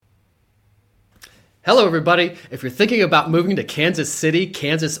Hello, everybody. If you're thinking about moving to Kansas City,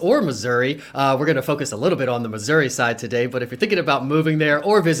 Kansas, or Missouri, we're going to focus a little bit on the Missouri side today. But if you're thinking about moving there,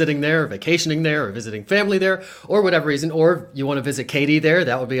 or visiting there, or vacationing there, or visiting family there, or whatever reason, or you want to visit Katie there,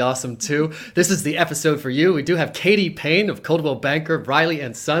 that would be awesome too. This is the episode for you. We do have Katie Payne of Coldwell Banker, Riley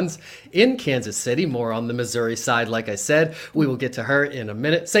and Sons in Kansas City. More on the Missouri side, like I said. We will get to her in a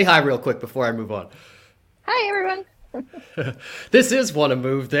minute. Say hi real quick before I move on. Hi, everyone. This is Want to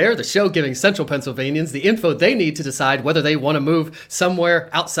Move There, the show giving Central Pennsylvanians the info they need to decide whether they want to move somewhere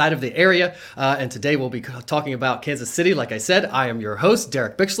outside of the area. And today we'll be talking about Kansas City. Like I said, I am your host,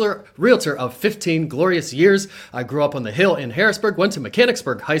 Derek Bixler, realtor of 15 glorious years. I grew up on the Hill in Harrisburg, went to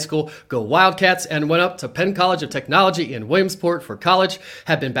Mechanicsburg High School, go Wildcats, and went up to Penn College of Technology in Williamsport for college.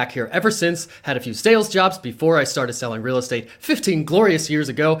 Have been back here ever since. Had a few sales jobs before I started selling real estate 15 glorious years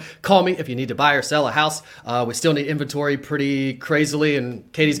ago. Call me if you need to buy or sell a house. We still need inventory pretty crazily,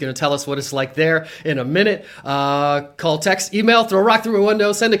 and Katie's going to tell us what it's like there in a minute. Call, text, email, throw a rock through a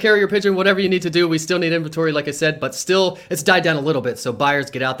window, send a carrier pigeon, whatever you need to do. We still need inventory, like I said, but still it's died down a little bit, so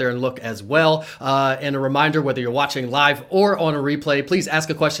buyers get out there and look as well. And a reminder, whether you're watching live or on a replay, please ask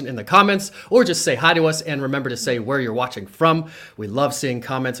a question in the comments or just say hi to us, and remember to say where you're watching from. We love seeing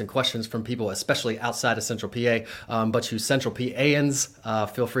comments and questions from people, especially outside of Central PA, but you Central PAans,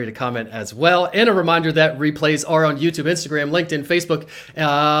 feel free to comment as well. And a reminder that replays are on YouTube, Instagram, LinkedIn, Facebook,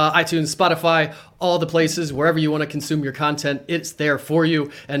 iTunes, Spotify, all the places, wherever you want to consume your content, it's there for you.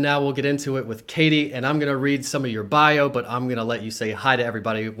 And now we'll get into it with Katie, and I'm going to read some of your bio, but I'm going to let you say hi to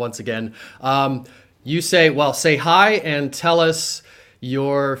everybody once again. Say hi and tell us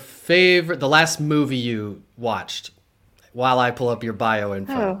your favorite, the last movie you watched while I pull up your bio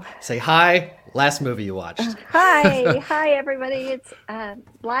info. Say hi, last movie you watched. Hi, everybody. It's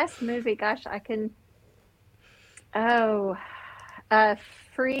last movie. Gosh,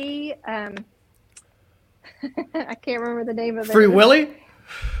 Free. I can't remember the name of it. Free Willy?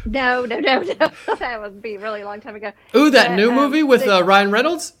 No. That would be a really long time ago. Ooh, that new movie with Ryan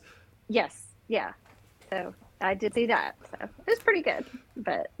Reynolds? Yes, yeah. So I did see that. So it was pretty good.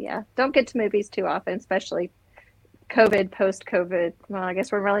 But yeah, don't get to movies too often, especially COVID, post-COVID. Well, I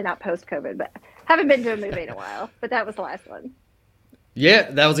guess we're really not post-COVID, but haven't been to a movie in a while. But that was the last one.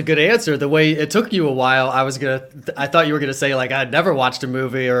 Yeah, that was a good answer. The way it took you a while, I thought you were gonna say like I'd never watched a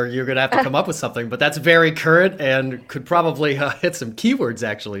movie, or you're gonna have to come up with something. But that's very current and could probably hit some keywords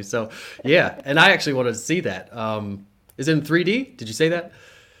actually. So yeah, and I actually wanted to see that. Is it in 3D? Did you say that?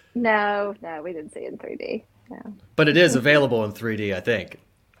 No, we didn't see it in 3D. No. But it is available in 3D, I think.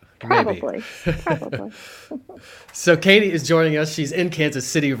 Probably. So Katie is joining us. She's in Kansas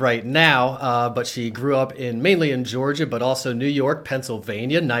City right now, but she grew up mainly in Georgia, but also New York,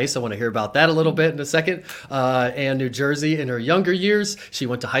 Pennsylvania. Nice. I want to hear about that a little bit in a second. And New Jersey in her younger years. She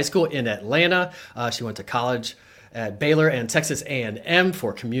went to high school in Atlanta. She went to college at Baylor and Texas A&M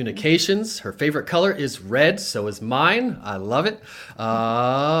for communications. Her favorite color is red, so is mine. I love it.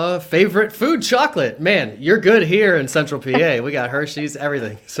 Favorite food, chocolate. Man, you're good here in Central PA. We got Hershey's,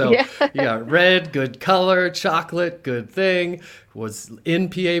 everything. So Yeah. You got red, good color, chocolate, good thing. Was in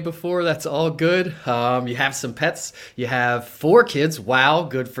PA before, that's all good. You have some pets. You have 4 kids. Wow,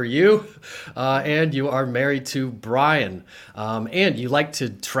 good for you. And you are married to Brian. And you like to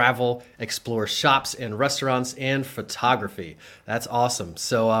travel, explore shops and restaurants, and photography. That's awesome.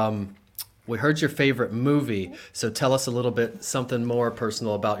 So we heard your favorite movie. So tell us a little bit, something more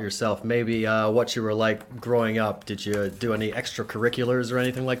personal about yourself. Maybe what you were like growing up. Did you do any extracurriculars or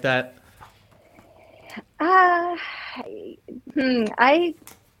anything like that? I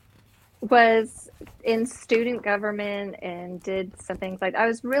was in student government and did some things like I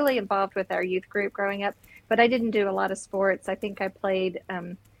was really involved with our youth group growing up, but I didn't do a lot of sports. I think I played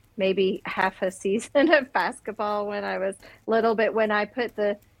maybe half a season of basketball when I was little, but when I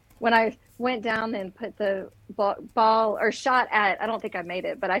went down and put the ball or shot at, I don't think I made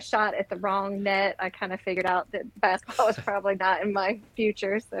it, but I shot at the wrong net. I kind of figured out that basketball was probably not in my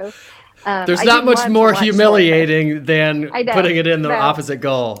future. So there's not much more humiliating than putting it in the No. opposite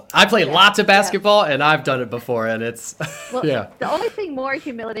goal. I play lots of basketball, and I've done it before, and it's, Well, yeah. the only thing more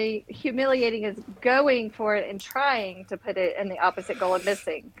humiliating is going for it and trying to put it in the opposite goal and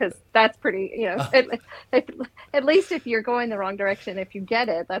missing, because that's pretty, at least if you're going the wrong direction, if you get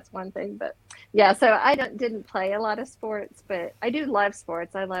it, that's one thing. But yeah, so I didn't play a lot of sports, but I do love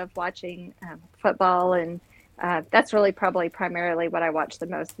sports. I love watching football, and that's really probably primarily what I watch the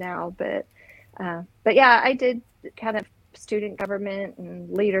most now. But yeah, I did kind of student government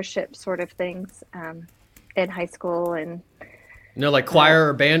and leadership sort of things in high school, and Like choir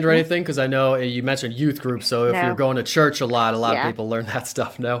or band or anything? Because I know you mentioned youth group, so if No. you're going to church a lot of Yeah. people learn that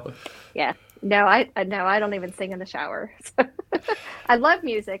stuff, no? yeah, No, I don't even sing in the shower. So, I love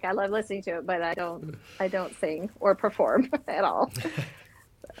music. I love listening to it, but I don't sing or perform at all.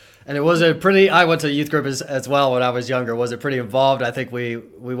 And it was a pretty. I went to youth group as well when I was younger. Was it pretty involved? I think we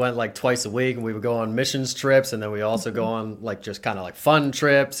went like twice a week, and we would go on missions trips, and then we also go on like just kind of like fun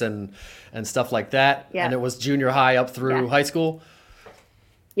trips and stuff like that. And Yeah. it was junior high up through Yeah. high school.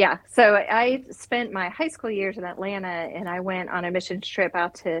 Yeah. So I spent my high school years in Atlanta, and I went on a missions trip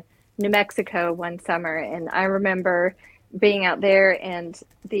out to New Mexico one summer. And I remember being out there, and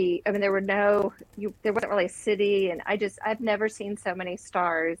I mean, there wasn't really a city. And I've never seen so many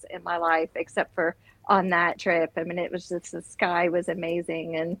stars in my life except for on that trip. I mean, it was just, the sky was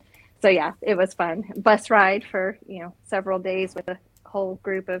amazing. And so, yeah, it was fun. Bus ride for, several days with a whole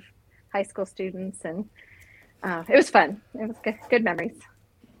group of high school students. And it was fun. It was good memories.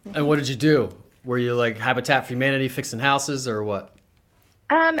 And what did you do? Were you like Habitat for Humanity fixing houses or what?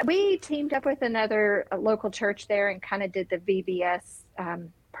 We teamed up with another local church there and kind of did the VBS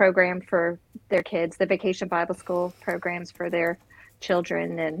program for their kids, the Vacation Bible School programs for their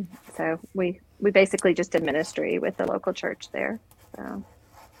children, and so we basically just did ministry with the local church there. So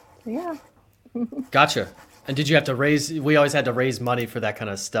yeah. Gotcha. And did you have to raise? We always had to raise money for that kind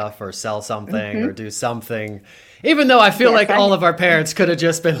of stuff, or sell something, or do something. Even though I feel Yes, like all of our parents could have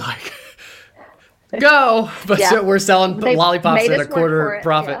just been like, "Go," but Yeah. we're selling They lollipops made at us a work quarter for it.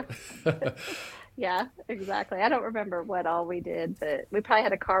 profit. Yeah, exactly. I don't remember what all we did, but we probably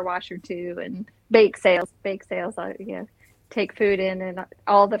had a car wash or two and bake sales. Take food in, and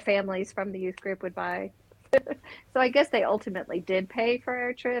all the families from the youth group would buy. So I guess they ultimately did pay for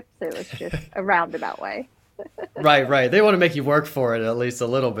our trips. It was just a roundabout way. Right, right. They want to make you work for it at least a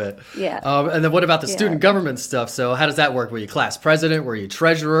little bit. Yeah, And then what about the yeah. student government stuff? So how does that work? Were you class president? Were you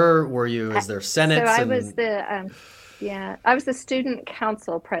treasurer? Is there So senates? I was And I was the student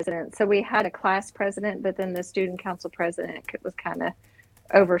council president. So we had a class president, but then the student council president was kind of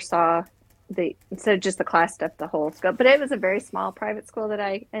oversaw just the class stuff, the whole scope. But it was a very small private school that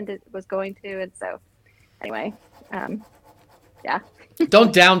I was going to, and so anyway, yeah,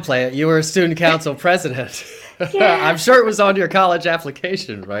 don't downplay it. You were a student council president. yeah, I'm sure it was on your college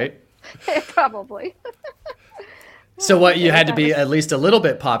application, right? probably. So what, you It was, had to I be was at least a little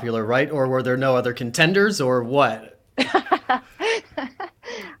bit popular, right? Or were there no other contenders or what?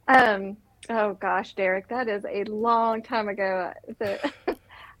 oh gosh, Derek, that is a long time ago.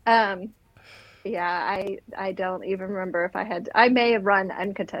 Um, yeah, I don't even remember if I may have run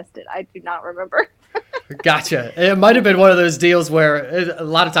uncontested. I do not remember. Gotcha. It might have been one of those deals where a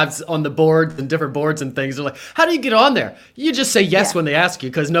lot of times on the board and different boards and things, they're like, how do you get on there? You just say yes Yeah, when they ask you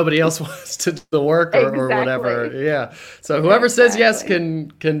because nobody else wants to do the work or whatever. exactly. Yeah. So whoever says yes Exactly.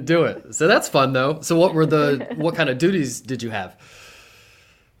 can do it. So that's fun though. So what kind of duties did you have?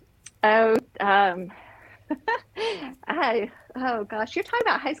 Oh, oh gosh, you're talking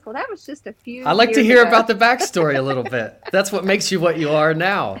about high school. That was just a few I like to years hear ago. about the backstory a little bit. That's what makes you what you are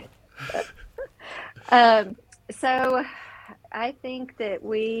now. So I think that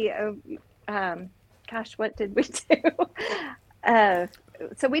gosh, what did we do? Uh,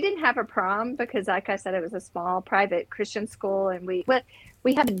 so we didn't have a prom because, like I said, it was a small private Christian school, and we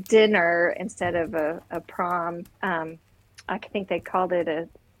had a dinner instead of a prom. I think they called it a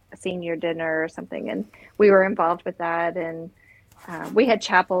senior dinner or something, and we were involved with that. And we had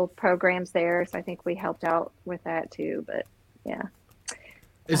chapel programs there, so I think we helped out with that too. But yeah,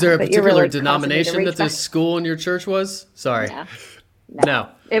 Is there a but you're particular really causing me to denomination that reach back. this school in your church was? Sorry. No, no, No.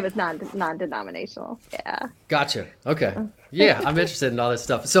 it was non-denominational. Yeah. Gotcha. Okay. Yeah, I'm interested in all this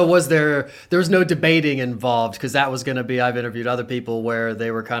stuff. So there was no debating involved because that was going to be, I've interviewed other people where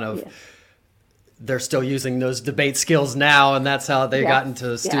they were kind of, Yeah. they're still using those debate skills now, and that's how they Yeah. got into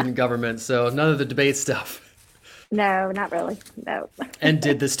Yeah. student government. So none of the debate stuff. No, not really. No. And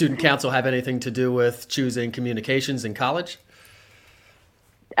did the student council have anything to do with choosing communications in college?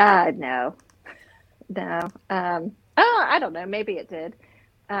 No, no. Oh, I don't know. Maybe it did.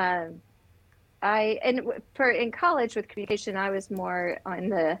 Um, for in college with communication, I was more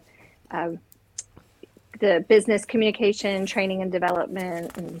on um, the business communication, training and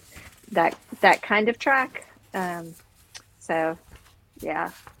development, and that kind of track. So,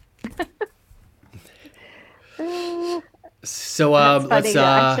 yeah. Uh, So that's let's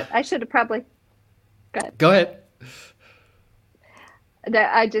funny. I should have probably. Go ahead. go ahead. No,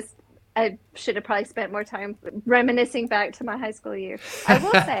 I should have probably spent more time reminiscing back to my high school years. I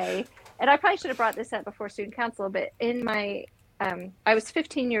will say, and I probably should have brought this up before student council, but I was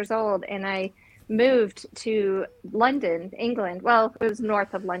 15 years old and I moved to London, England. Well, it was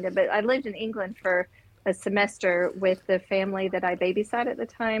north of London, but I lived in England for a semester with the family that I babysat at the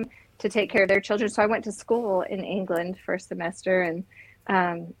time to take care of their children. So I went to school in England for a semester, and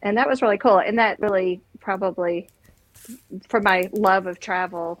that was really cool. And that really probably, for my love of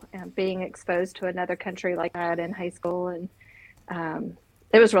travel and being exposed to another country like that in high school, and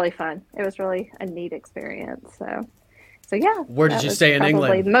it was really fun. It was really a neat experience. So yeah, Where did that you was stay in probably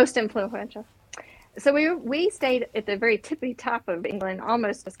England? the most influential. So we stayed at the very tippy top of England,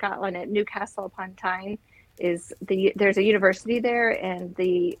 almost to Scotland, at Newcastle upon Tyne. There's a university there, and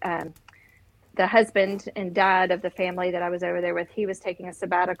the husband and dad of the family that I was over there with, he was taking a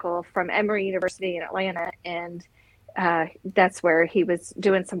sabbatical from Emory University in Atlanta, and that's where he was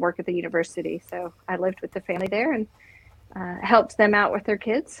doing some work at the university. So I lived with the family there and helped them out with their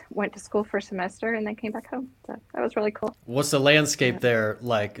kids, went to school for a semester, and then came back home. So that was really cool. What's the landscape Yeah. there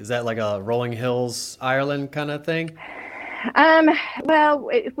like? Is that like a Rolling Hills, Ireland kind of thing? Um, well,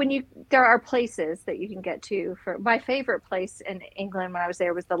 there are places that you can get to. For my favorite place in England when I was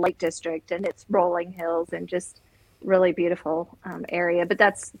there was the Lake District, and it's rolling hills and just really beautiful area. But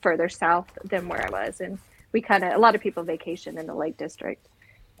that's further south than where I was, and a lot of people vacation in the Lake District.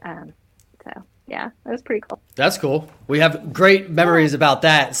 Um, so yeah, that was pretty cool. That's cool. We have great Yeah. memories about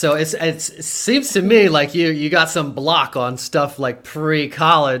that. So it seems to me like you got some block on stuff like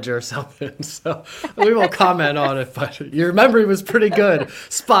pre-college or something. So we won't comment on it, but your memory was pretty good,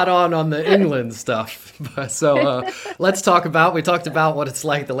 spot on the England stuff. So let's talk about. We talked about what it's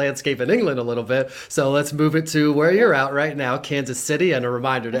like the landscape in England a little bit. So let's move it to where you're at right now, Kansas City, and a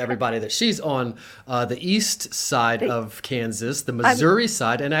reminder to everybody that she's on the east side of Kansas, the I'm Missouri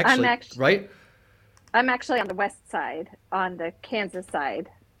side, and I'm actually actually right. I'm actually on the west side, on the Kansas side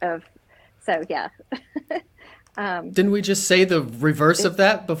of. So yeah, um, Didn't we just say the reverse of it's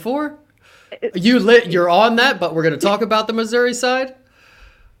that before? it, You're on that, but we're going to talk about the Missouri side.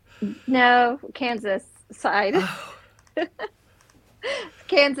 no, Kansas side.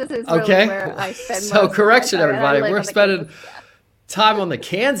 Kansas is really Okay. where I spend So most of my correction, time, and I everybody. live We're on the Kansas. spending time on the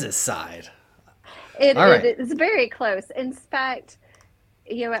Kansas side. It All right. it is very close. In fact,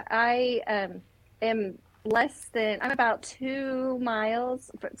 I am less than I'm about 2 miles.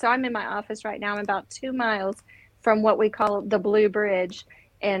 So I'm in my office right now. I'm about 2 miles from what we call the Blue Bridge,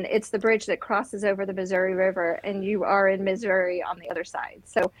 and it's the bridge that crosses over the Missouri River, and you are in Missouri on the other side.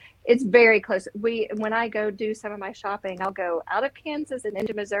 So it's very close. When I go do some of my shopping, I'll go out of Kansas and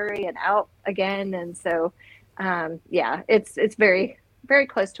into Missouri and out again, and so yeah, it's very very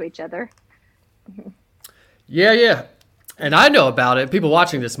close to each other. Yeah, yeah. And I know about it. People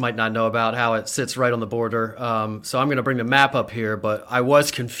watching this might not know about how it sits right on the border. So I'm going to bring the map up here, but I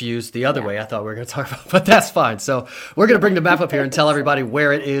was confused the other Yeah. way. I thought we were going to talk about, but that's fine. So we're going to bring the map up here and tell everybody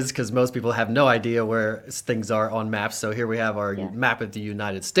where it is because most people have no idea where things are on maps. So here we have our Yeah. map of the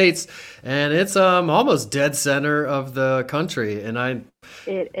United States, and it's almost dead center of the country. And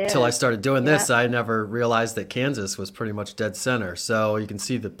It until I is. started doing Yeah. this, I never realized that Kansas was pretty much dead center. So you can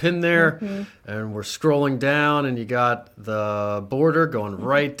see the pin there, Hmm. and we're scrolling down, and you got the border going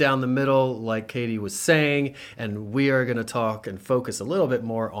right down the middle, like Katie was saying. And we are going to talk and focus a little bit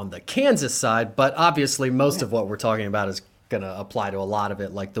more on the Kansas side, but obviously, most Yeah. of what we're talking about is going to apply to a lot of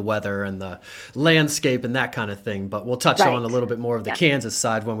it, like the weather and the landscape and that kind of thing. But we'll touch on a Right. little bit more of the Yeah. Kansas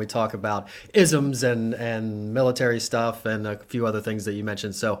side when we talk about isms and military stuff and a few other things that you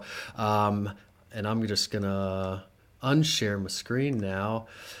mentioned. So, and I'm just going to unshare my screen now.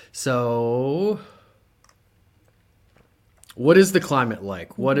 So, what is the climate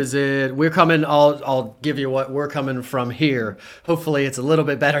like? What is it? We're coming. I'll give you what we're coming from here. Hopefully, it's a little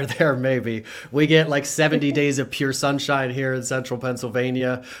bit better there. Maybe we get like 70 days of pure sunshine here in central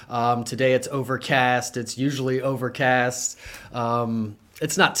Pennsylvania. Today it's overcast. It's usually overcast.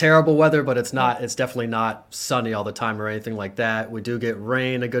 It's not terrible weather, but it's not. It's definitely not sunny all the time or anything like that. We do get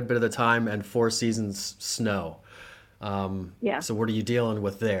rain a good bit of the time and four seasons snow. Yeah. So what are you dealing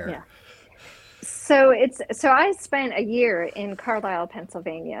with Yeah. there? So I spent a year in Carlisle,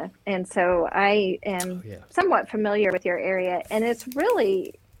 Pennsylvania, and so I Oh am yeah. somewhat familiar with your area, and it's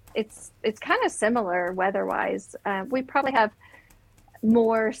kind of similar weather-wise. We probably have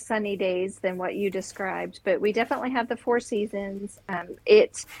more sunny days than what you described, but we definitely have the four seasons.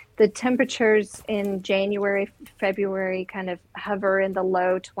 The temperatures in January, February kind of hover in the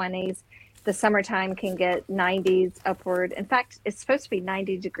low 20s. The summertime can get 90s upward. In fact, it's supposed to be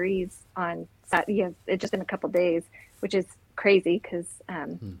 90 degrees on it's just in a couple days, which is crazy because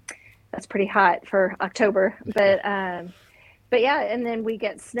that's pretty hot for October. But but yeah, and then we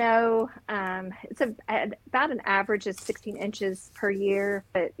get snow. About an average of 16 inches per year,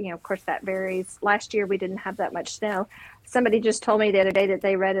 but of course that varies. Last year we didn't have that much snow. Somebody just told me the other day that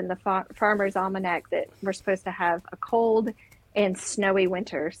they read in the Farmer's Almanac that we're supposed to have a cold and snowy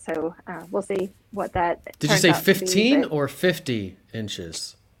winter. So we'll see what that Did you turns say out to be, 15 but or 50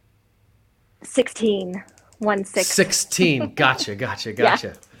 inches? 16, 1 6. 16. Gotcha. Yeah,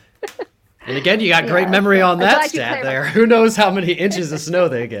 And again, you got great yeah. memory So on I'm that glad you stat clarified. there. Who knows how many inches of snow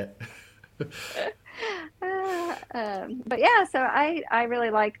they get? But yeah, so I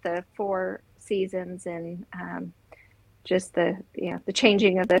really like the four seasons and just the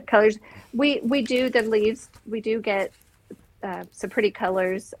changing of the colors. We do the leaves. We do get some pretty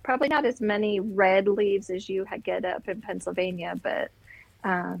colors. Probably not as many red leaves as you get up in Pennsylvania, but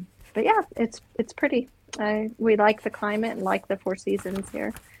yeah, it's pretty. We like the climate and like the four seasons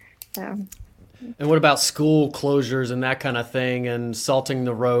here. So And what about school closures and that kind of thing and salting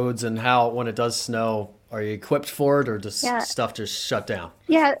the roads and how when it does snow, are you equipped for it or does yeah, stuff just shut down?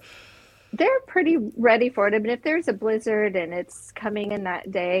 yeah, they're pretty ready for it. I mean, if there's a blizzard and it's coming in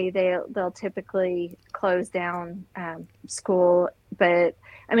that day, they'll typically close down school. But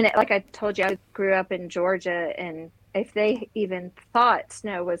I mean, like I told you, I grew up in Georgia, and if they even thought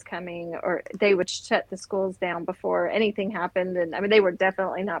snow was coming, or they would shut the schools down before anything happened. And I mean, they were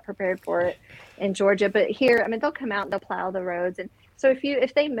definitely not prepared for it in Georgia. But here, I mean, they'll come out and they'll plow the roads. And so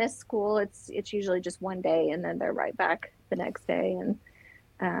if they miss school, it's usually just one day, and then they're right back the next day. And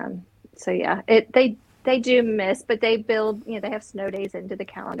um, so yeah, they do miss, but they build, they have snow days into the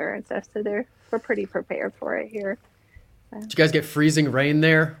calendar and stuff, so we're pretty prepared for it here. So, Did you guys get freezing rain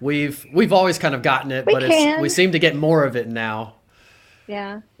there? We've always kind of gotten it, we but we can, seem to get more of it now.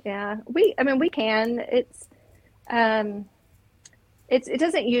 yeah, yeah. I mean, we can. Um, it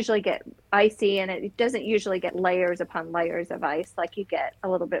doesn't usually get icy, and it doesn't usually get layers upon layers of ice like you get a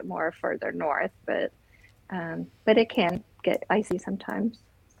little bit more further north, but it can get icy sometimes.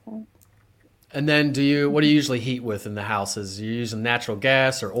 So. And then what do you usually heat with in the houses? You using natural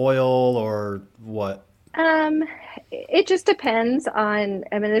gas or oil or what? Um, it just depends on,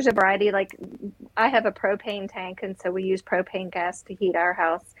 I mean, there's a variety. Like, I have a propane tank, and so we use propane gas to heat our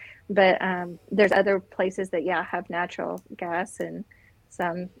house. But there's other places that, yeah, have natural gas, and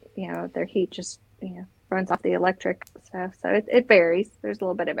some, their heat just, runs off the electric stuff. So it varies. There's a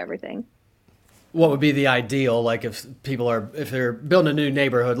little bit of everything. What would be the ideal? Like if they're building a new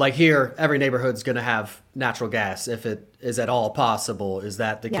neighborhood, like here, every neighborhood's going to have natural gas if it is at all possible. Is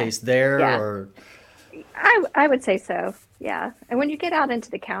that the Yeah. case there Yeah. or? I would say so. Yeah. And when you get out into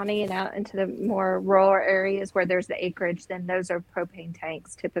the county and out into the more rural areas where there's the acreage, then those are propane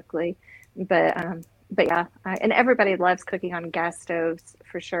tanks typically. But yeah, and everybody loves cooking on gas stoves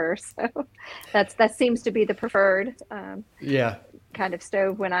for sure. So that seems to be the preferred Yeah. kind of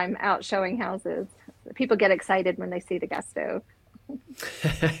stove when I'm out showing houses. People get excited when they see the gas stove.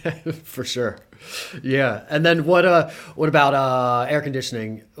 For sure. Yeah. And then what about air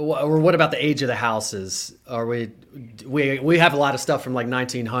conditioning? Or what about the age of the houses? Are we have a lot of stuff from like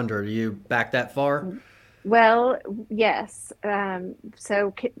 1900. Are you back that far? Well, yes.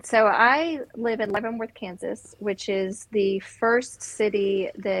 So I live in Leavenworth, Kansas, which is the first city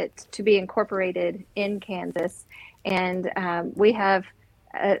that to be incorporated in Kansas, and we have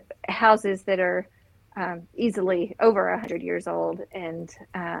uh, houses that are easily over 100 years old, and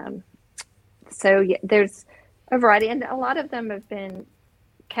so yeah, there's a variety, and a lot of them have been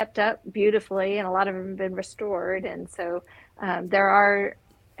kept up beautifully, and a lot of them have been restored, and so there are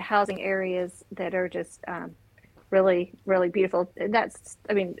housing areas that are just really, really beautiful. And that's,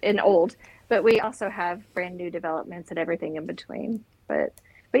 I mean, and old, but we also have brand new developments and everything in between. But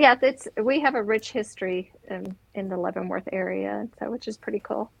yeah, we have a rich history in the Leavenworth area, so which is pretty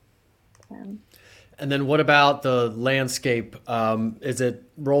cool. Um, And then what about the landscape? Is it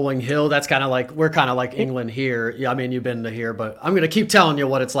rolling hill? That's kind of like we're kind of like it, England here. Yeah, I mean you've been to here, but I'm gonna keep telling you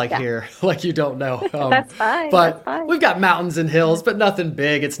what it's like yeah, here, like you don't know. that's fine. That's But fine. we've got mountains and Yeah, hills, but nothing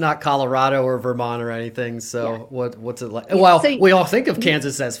big. It's not Colorado or Vermont or anything. yeah, So what's it like? yeah. So Well, we all think of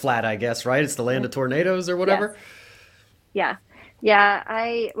Kansas as flat, I guess, right? It's the land yeah, of tornadoes or yes. whatever. Yeah. Yeah,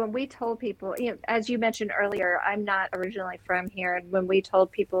 I when we told people, as you mentioned earlier, I'm not originally from here, and when we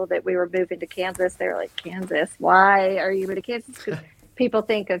told people that we were moving to Kansas, they were like, "Kansas? Why are you moving to Kansas?" Because people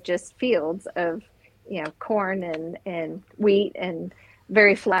think of just fields of, corn and wheat and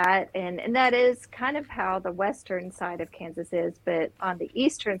very flat, and that is kind of how the western side of Kansas is, but on the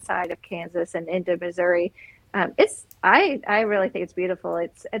eastern side of Kansas and into Missouri, it's I really think it's beautiful.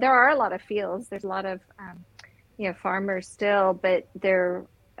 There are a lot of fields. There's a lot of farmers still, but they're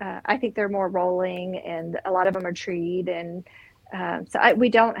I think they're more rolling, and a lot of them are treed, and we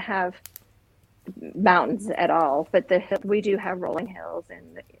don't have mountains at all, but we do have rolling hills,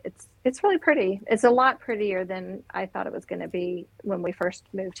 and it's really pretty. It's a lot prettier than I thought it was going to be when we first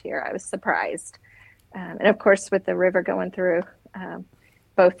moved here. I was surprised, and of course with the river going through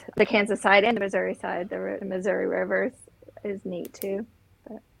both the Kansas side and the Missouri side, the Missouri River is neat too.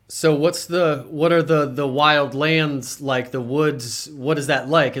 So what are the wild lands like, the woods? What is that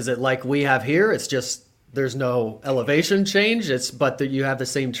like? Is it like we have here? It's just there's no elevation change. But that you have the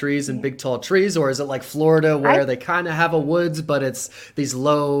same trees and big tall trees, or is it like Florida where they kind of have a woods, but it's these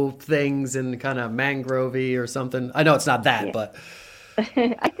low things and kind of mangrovey or something? I know it's not that, but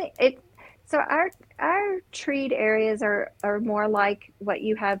I think it. So our treed areas are more like what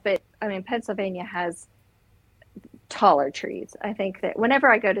you have, but I mean Pennsylvania has taller trees. I think that whenever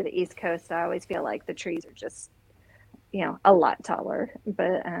I go to the East Coast, I always feel like the trees are just, a lot taller.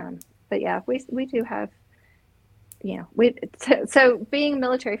 But yeah, we do have, so being a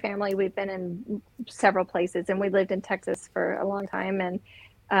military family, we've been in several places, and we lived in Texas for a long time,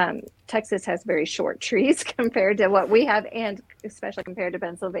 and Texas has very short trees compared to what we have, and especially compared to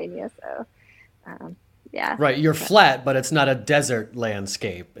Pennsylvania. So yeah. Right, you're flat, but it's not a desert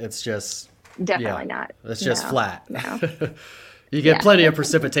landscape. It's just definitely not. It's just flat. No. You get plenty of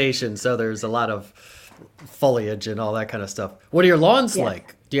precipitation, so there's a lot of foliage and all that kind of stuff. What are your lawns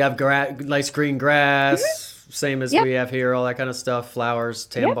like? Do you have nice green grass, same as we have here, all that kind of stuff, flowers,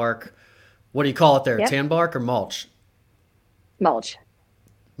 tan bark? What do you call it there, tan bark or mulch? Mulch.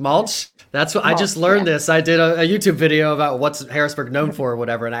 Mulch? That's what I just learned this. I did a YouTube video about what's Harrisburg known for or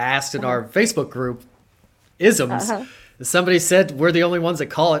whatever, and I asked in our Facebook group, isms. Somebody said we're the only ones that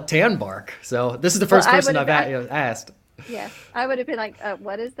call it tan bark. So this is the first person I've asked. Yeah, I would have been like,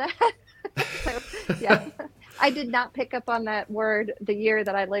 what is that? So, yeah, I did not pick up on that word the year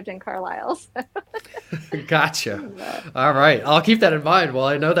that I lived in Carlisle. So. Gotcha. All right. I'll keep that in mind. Well,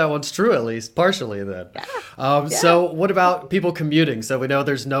 I know that one's true, at least partially then. So what about people commuting? So we know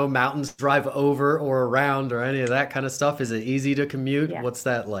there's no mountains to drive over or around or any of that kind of stuff. Is it easy to commute? Yeah. What's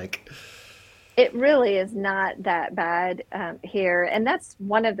that like? It really is not that bad here. And that's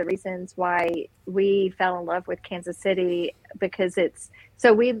one of the reasons why we fell in love with Kansas City, because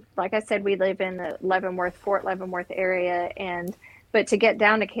like I said, we live in the Fort Leavenworth area. But to get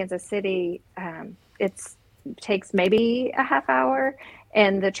down to Kansas City, it takes maybe a half hour.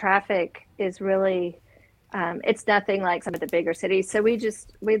 And the traffic is really, it's nothing like some of the bigger cities. So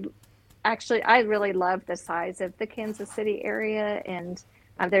I really love the size of the Kansas City area. And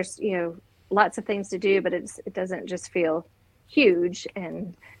there's, lots of things to do, but it doesn't just feel huge.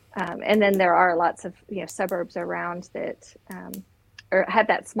 And then there are lots of suburbs around that or have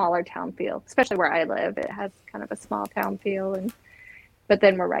that smaller town feel. Especially where I live, it has kind of a small town feel, but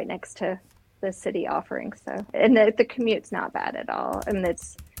then we're right next to the city offering. So and the commute's not bad at all, and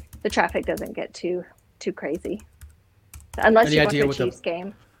the traffic doesn't get too crazy unless you go to a Chiefs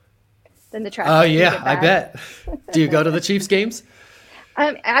game. Then the traffic. Oh yeah, I bet. Do you go to the Chiefs games?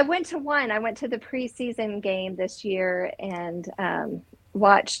 I went to one. I went to the preseason game this year and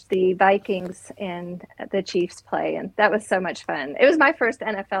watched the Vikings and the Chiefs play, and that was so much fun. It was my first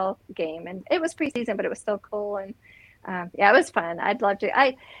NFL game, and it was preseason, but it was still cool. And it was fun. I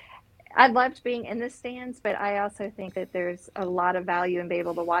loved being in the stands, but I also think that there's a lot of value in being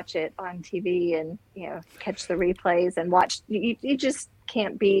able to watch it on TV and catch the replays and watch. You just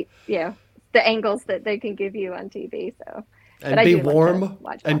can't beat the angles that they can give you on TV. So. And be warm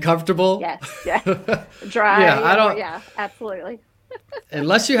and comfortable. Yes, yeah. Dry. Yeah, absolutely.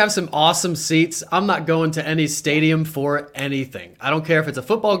 Unless you have some awesome seats, I'm not going to any stadium for anything. I don't care if it's a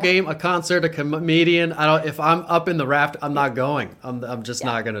football game, a concert, a comedian. If I'm up in the raft, I'm not going. I'm just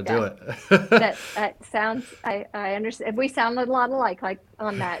not going to do it. that sounds. I understand. We sound a lot alike, like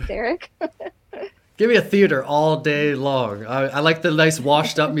on that, Derek. Give me a theater all day long. I like the nice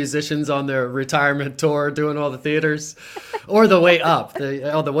washed up musicians on their retirement tour doing all the theaters, or the way up,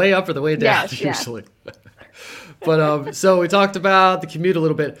 the way up or the way down usually. But so we talked about the commute a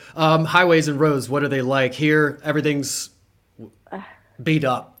little bit. Highways and roads, what are they like here? Everything's beat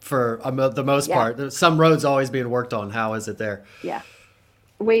up for the most part. Some roads always being worked on. How is it there? Yeah,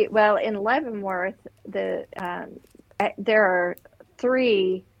 in Leavenworth, there are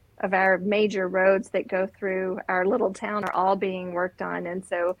 3 of our major roads that go through our little town are all being worked on. And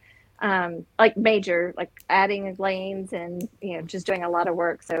so major, like adding lanes and, just doing a lot of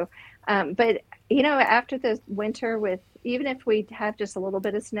work. So, but, after the winter even if we have just a little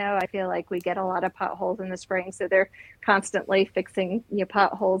bit of snow, I feel like we get a lot of potholes in the spring. So they're constantly fixing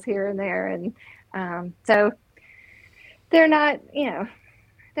potholes here and there. And so they're not,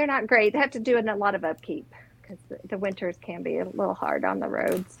 they're not great. They have to do a lot of upkeep because the winters can be a little hard on the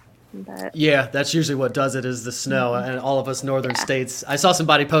roads. But Yeah, that's usually what does it is the snow. And all of us northern yeah. states. I saw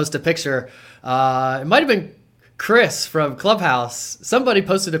somebody post a picture. It might have been Chris from Clubhouse. Somebody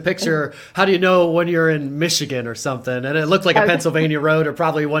posted a picture. How do you know when you're in Michigan or something? And it looked like a Okay. Pennsylvania road or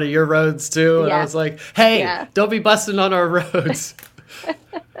probably one of your roads too. And I Yeah. was like, hey, Yeah. don't be busting on our roads.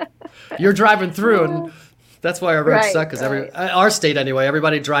 You're driving through, and that's why our roads Right, suck. Because right. our state anyway,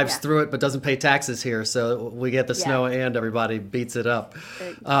 everybody drives Yeah. through it but doesn't pay taxes here, so we get the Yeah. snow and everybody beats it up.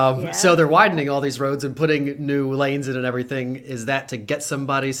 Yeah. So they're widening all these roads and putting new lanes in and everything. Is that to get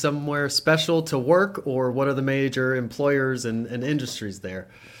somebody somewhere special to work, or what are the major employers and industries there?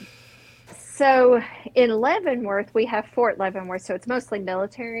 So in Leavenworth, we have Fort Leavenworth, so it's mostly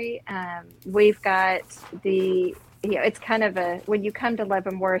military. We've got it's kind of when you come to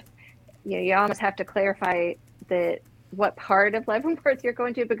Leavenworth, you almost have to clarify what part of Leavenworth you're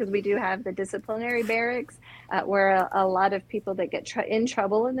going to, because we do have the disciplinary barracks, where a lot of people that get in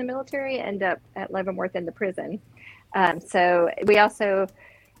trouble in the military end up at Leavenworth in the prison. So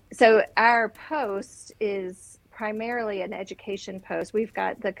our post is primarily an education post. We've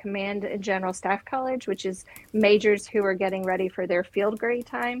got the Command and General Staff College, which is majors who are getting ready for their field grade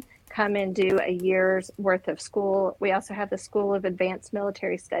time, come and do a year's worth of school. We also have the School of Advanced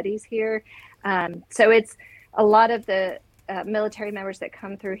Military Studies here. So it's a lot of the military members that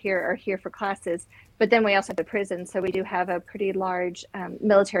come through here are here for classes, but then we also have the prison. So we do have a pretty large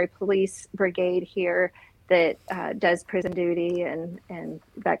military police brigade here that does prison duty and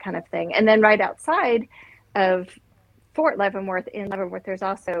that kind of thing. And then right outside of Fort Leavenworth, in Leavenworth, there's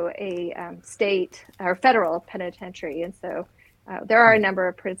also a state or federal penitentiary. And so there are a number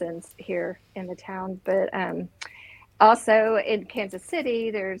of prisons here in the town, but also in Kansas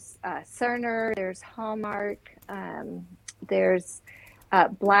City, there's Cerner, there's Hallmark, there's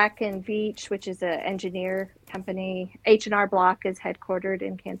Black and Veatch, which is an engineer company. H&R Block is headquartered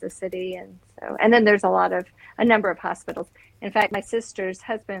in Kansas City, and then there's a number of hospitals. In fact, my sister's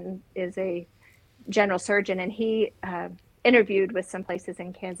husband is a general surgeon, and he interviewed with some places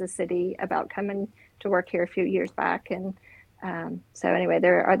in Kansas City about coming to work here a few years back. And so anyway,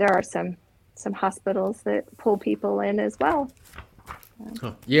 there are some hospitals that pull people in as well.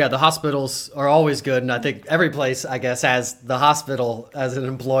 Yeah, the hospitals are always good, and I think every place, I guess, has the hospital as an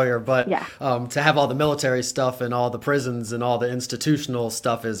employer. But Yeah. To have all the military stuff and all the prisons and all the institutional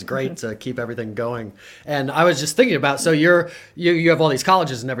stuff is great to keep everything going. And I was just thinking about, so you have all these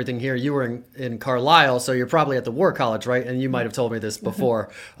colleges and everything here. You were in Carlisle, so you're probably at the War College, right? And you might have told me this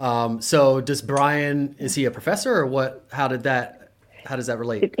before. So does Brian, is he a professor, or what? How does that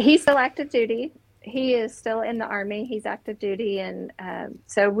relate? He's still active duty. He is still in the Army. He's active duty. And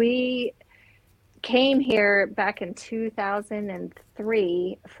so we came here back in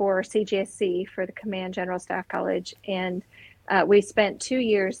 2003 for CGSC, for the Command General Staff College. And we spent 2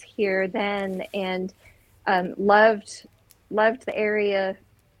 years here then, and loved the area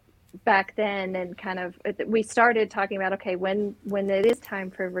back then. And kind of, we started talking about, okay, when it is time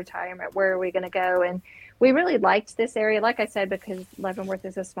for retirement, where are we going to go? And we really liked this area, like I said, because Leavenworth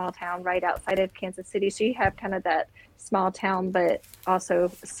is a small town right outside of Kansas City. So you have kind of that small town, but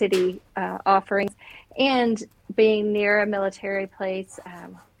also city offerings. And being near a military place,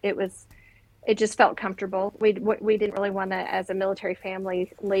 it just felt comfortable. We didn't really want to, as a military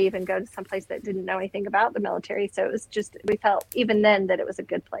family, leave and go to someplace that didn't know anything about the military. So it was just, we felt even then that it was a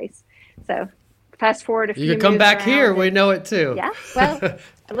good place. So fast forward a few You could come moves back around here. We know it too. Yeah, well,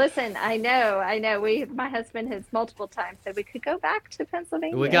 listen, I know. My husband has multiple times said we could go back to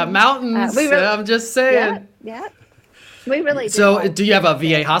Pennsylvania. We got mountains. I'm just saying. Yeah, we really do. So do you have a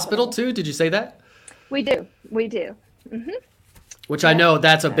VA hospital too? Did you say that? We do. Mm-hmm. Which I know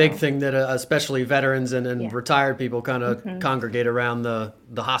that's a big thing that especially veterans and Yeah. retired people kind of congregate around the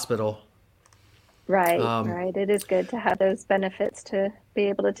hospital. Right, right. It is good to have those benefits to be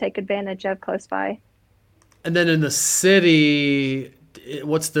able to take advantage of close by. And then in the city,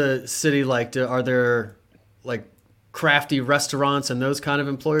 what's the city like? Are there like crafty restaurants and those kind of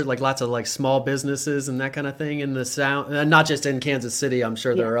employers, like lots of like small businesses and that kind of thing in the Sound? And not just in Kansas City. I'm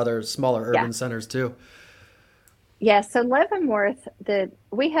sure there are other smaller urban centers too. Yeah, so Leavenworth,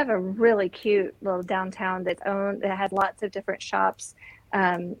 we have a really cute little downtown that has lots of different shops.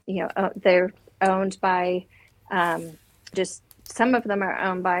 They're owned by just some of them are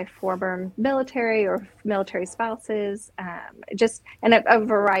owned by former military or military spouses, and a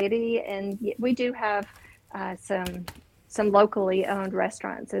variety. And we do have some locally owned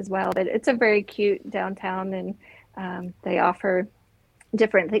restaurants as well. But it's a very cute downtown, and they offer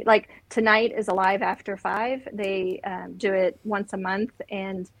different things. Like tonight is Alive After Five. They do it once a month,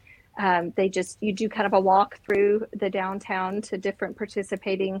 and they just you do kind of a walk through the downtown to different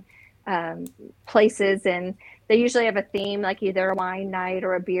participating places, and they usually have a theme, like either a wine night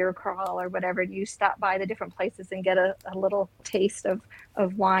or a beer crawl or whatever. And you stop by the different places and get a little taste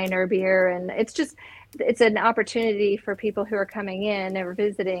of wine or beer, and it's an opportunity for people who are coming in or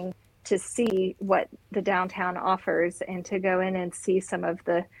visiting to see what the downtown offers and to go in and see some of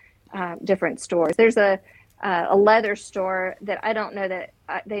the different stores. There's a leather store that I don't know that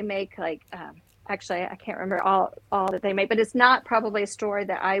they make like actually I can't remember all that they make, but it's not probably a store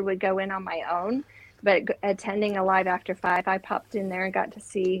that I would go in on my own. But attending Alive After Five, I popped in there and got to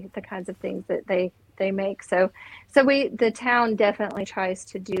see the kinds of things that they make. So the town definitely tries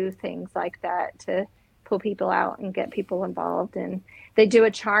to do things like that to pull people out and get people involved. And they do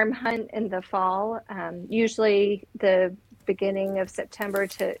a charm hunt in the fall, usually the beginning of September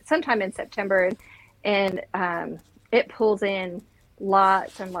to sometime in September, and it pulls in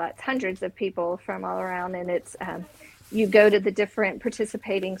lots and lots, hundreds of people from all around. And it's you go to the different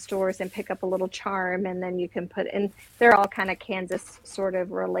participating stores and pick up a little charm, and then you can put in, they're all kind of Kansas sort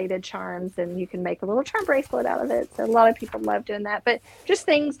of related charms, and you can make a little charm bracelet out of it. So a lot of people love doing that, but just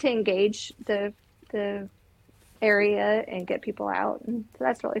things to engage the area and get people out. And so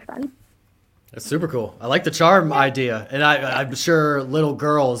that's really fun. That's super cool. I like the charm idea. And I'm sure little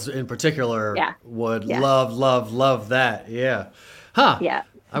girls in particular would love that. Yeah. Huh. Yeah.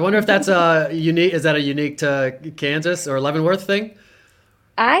 I wonder if that's is that a unique to Kansas or Leavenworth thing?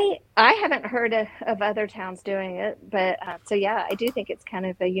 I haven't heard of other towns doing it, but so yeah, I do think it's kind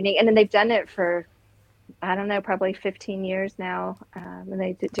of a unique, and then they've done it for, I don't know, probably 15 years now, and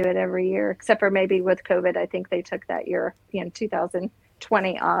they do it every year, except for maybe with COVID. I think they took that year,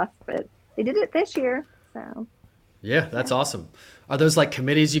 2020 off, but they did it this year. So yeah, that's awesome. Are those like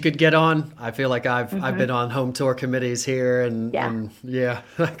committees you could get on? I feel like I've been on home tour committees here and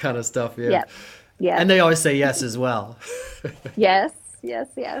that kind of stuff. Yeah. Yeah. And they always say yes as well. Yes.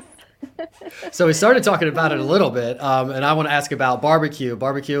 So we started talking about it a little bit, and I want to ask about barbecue.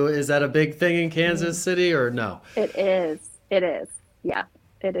 Barbecue, is that a big thing in Kansas City or no? It is. Yeah,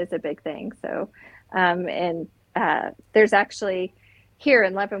 it is a big thing. So, and there's actually, here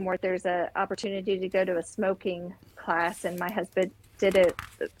in Leavenworth, there's an opportunity to go to a smoking class, and my husband did it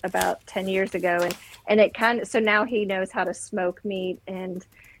about 10 years ago, and it kind of, so now he knows how to smoke meat, and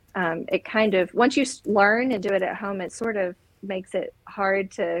it kind of, once you learn and do it at home, it sort of makes it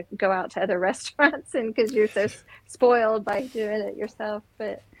hard to go out to other restaurants, and because you're so spoiled by doing it yourself.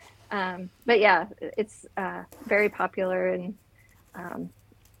 But yeah, it's very popular and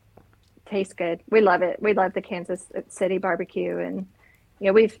tastes good. We love it. We love the Kansas City barbecue, and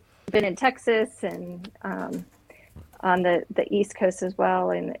we've been in Texas and on the East Coast as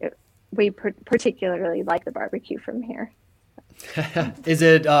well, and we particularly like the barbecue from here. Is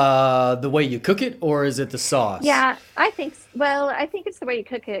it the way you cook it, or is it the sauce? Yeah, I think it's the way you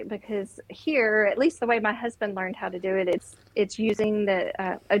cook it, because here, at least the way my husband learned how to do it, it's using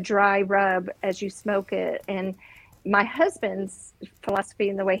a dry rub as you smoke it. And my husband's philosophy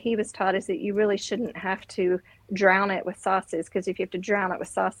and the way he was taught is that you really shouldn't have to drown it with sauces, because if you have to drown it with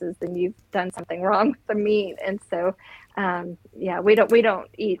sauces, then you've done something wrong with the meat. And so, we don't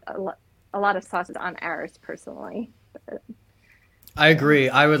eat a lot of sauces on ours personally. But I agree.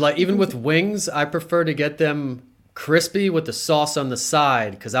 I would like, even with wings, I prefer to get them crispy with the sauce on the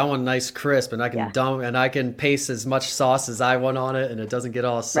side, because I want a nice crisp, and I can dump and I can paste as much sauce as I want on it, and it doesn't get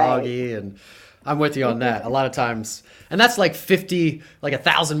all soggy. Right. And I'm with you on that. A lot of times, and that's like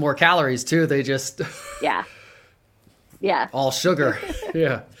 1,000 more calories too. They just all sugar.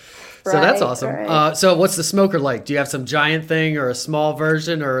 Yeah. So that's awesome. Right. So what's the smoker like? Do you have some giant thing or a small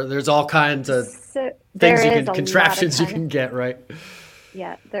version, or there's all kinds of contraptions you can get, right?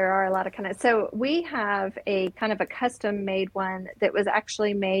 Yeah, there are a lot of kind of. So we have a kind of a custom made one that was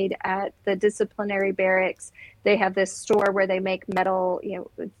actually made at the disciplinary barracks. They have this store where they make metal,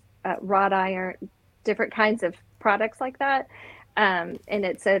 wrought iron, different kinds of products like that. And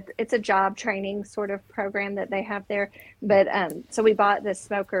it's a job training sort of program that they have there. But so we bought this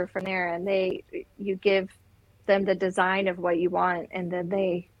smoker from there, and you give them the design of what you want, and then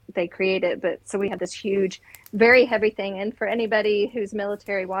they create it. But so we have this huge, very heavy thing. And for anybody who's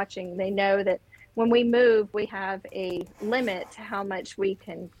military watching, they know that when we move, we have a limit to how much we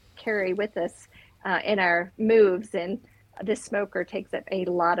can carry with us in our moves. And this smoker takes up a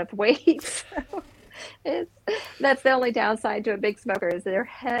lot of weight. So that's the only downside to a big smoker, is they're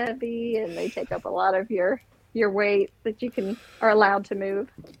heavy and they take up a lot of your weight that you are allowed to move.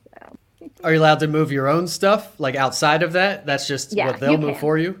 So. Are you allowed to move your own stuff like outside of that? That's just Yeah, what they'll you move can.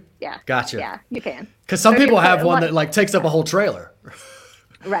 for you? Yeah. Gotcha. Yeah, you can. Because some So people you have put one one, that like takes up a whole trailer.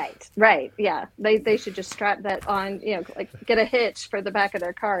 right. Yeah. They should just strap that on, like get a hitch for the back of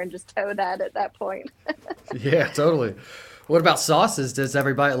their car and just tow that at that point. Yeah, totally. What about sauces? Does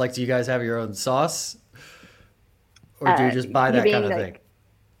everybody like? Do you guys have your own sauce, or do you just buy You that kind mean of thing?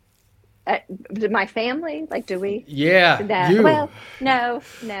 like my family? Like, do we? Yeah, No. you. Well, no,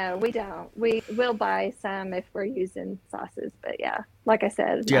 we don't. We will buy some if we're using sauces, but yeah, like I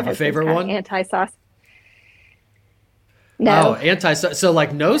said, Do you my have a husband's favorite kind of one? anti-sauce. Oh, No, anti. So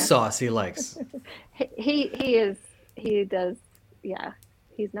like no no. sauce he likes. He does. Yeah,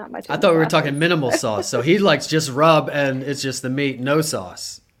 he's not much I into thought we were talking sauces. minimal sauce. So he likes just rub and it's just the meat, no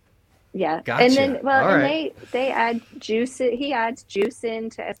sauce. Yeah, and then Gotcha. well, All and right. they add juice. He adds juice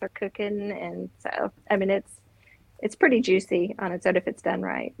into as they're cooking, and so I mean it's pretty juicy on its own if it's done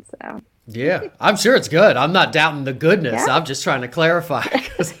right. So Yeah, I'm sure it's good. I'm not doubting the goodness. yeah, I'm just trying to clarify.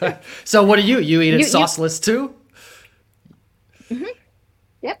 So what do you? You eat it you sauceless too?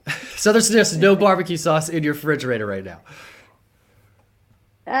 yep. So there's just no barbecue sauce in your refrigerator right now.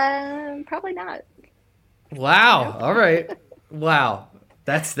 Probably not. Wow. Nope. All right. Wow.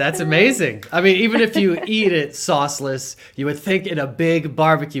 That's amazing. I mean, even if you eat it sauceless, you would think in a big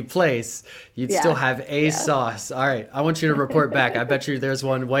barbecue place, you'd still Yeah, have a yeah. sauce. All right. I want you to report back. I bet you there's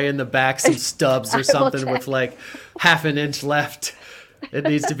one way in the back, some stubs or I will something with check. like half an inch left. It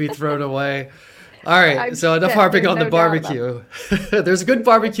needs to be thrown away. All right. I'm So enough that harping there's on the no doubt about barbecue. There's a good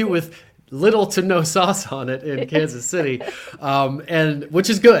barbecue with little to no sauce on it in it. Kansas City, and which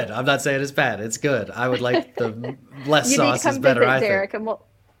is good. I'm not saying it's bad. It's good. I would like the less You need to sauce is come better. visit, I think. Derek, and we'll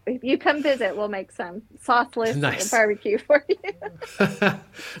if you come visit, we'll make some sauceless Nice. barbecue for you.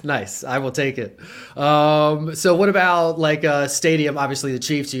 Nice. I will take it. So what about like a stadium? Obviously the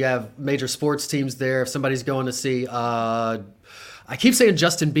Chiefs, you have major sports teams there. If somebody's going to see, I keep saying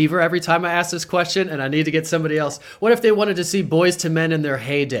Justin Bieber every time I ask this question and I need to get somebody else. What if they wanted to see Boys to Men in their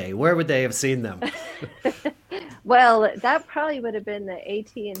heyday? Where would they have seen them? Well, that probably would have been the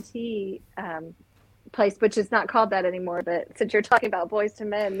AT&T place, which is not called that anymore. But since you're talking about Boys to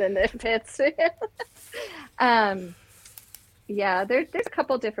Men, then it fits. um, yeah, there's a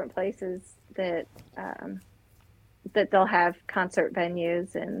couple different places that that they'll have concert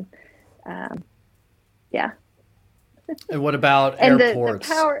venues, and yeah, And what about and the airports?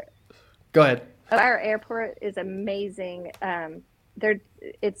 power Go ahead. of our airport is amazing. There,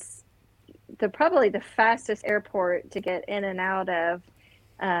 it's probably the fastest airport to get in and out of.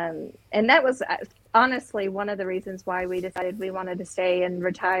 And that was honestly one of the reasons why we decided we wanted to stay and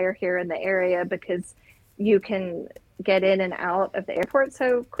retire here in the area, because you can get in and out of the airport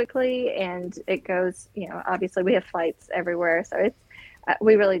so quickly, and it goes, obviously we have flights everywhere. So it's,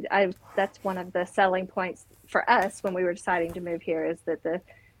 that's one of the selling points for us when we were deciding to move here, is that the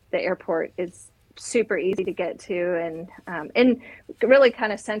airport is super easy to get to, and really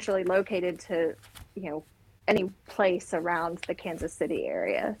kind of centrally located to, any place around the Kansas City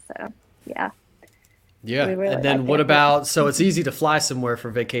area. So yeah, Yeah. we really And like then the what airport. about, so it's easy to fly somewhere for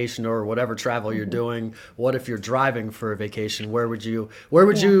vacation or whatever travel you're Hmm. doing. What if you're driving for a vacation? Yeah.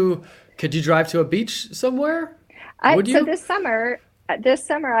 Could you drive to a beach somewhere? I Would so you? this summer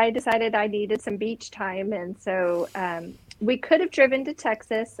I decided I needed some beach time, and so we could have driven to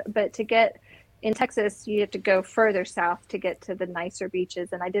Texas, but to get in Texas you have to go further south to get to the nicer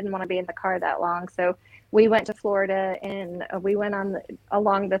beaches, and I didn't want to be in the car that long, so we went to Florida, and we went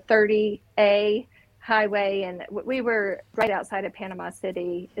along the 30A highway, and we were right outside of Panama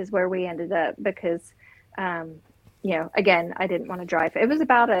City is where we ended up, because again, I didn't want to drive. I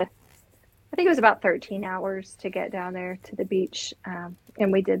think it was about 13 hours to get down there to the beach.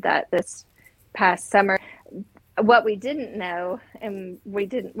 And we did that this past summer. What we didn't know, and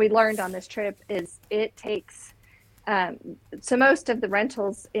we learned on this trip, is it takes, so most of the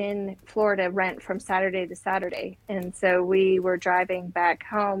rentals in Florida rent from Saturday to Saturday. And so we were driving back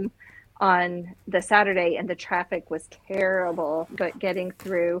home on the Saturday, and the traffic was terrible getting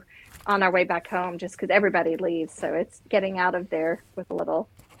through on our way back home, just because everybody leaves. So it's getting out of there with a little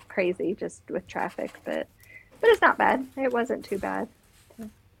crazy just with traffic, but it's not bad. It wasn't too bad.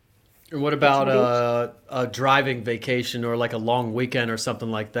 And what Get to about the beach. a driving vacation or like a long weekend or something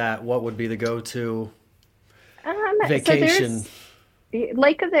like that? What would be the go-to So vacation? there's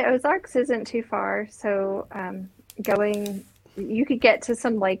Lake of the Ozarks isn't too far, so going, you could get to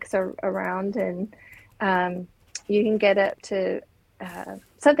some lakes around, and you can get up to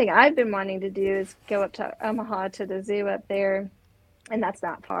something I've been wanting to do is go up to Omaha to the zoo up there, and that's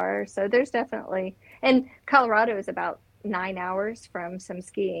not far. So there's definitely, and Colorado is about 9 hours from some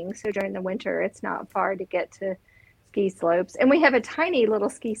skiing. So during the winter, it's not far to get to ski slopes. And we have a tiny little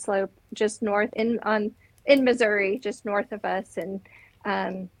ski slope just north in Missouri, just north of us. And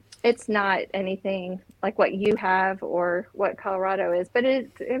it's not anything like what you have or what Colorado is, but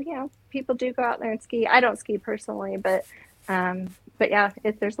people do go out there and ski. I don't ski personally, but yeah,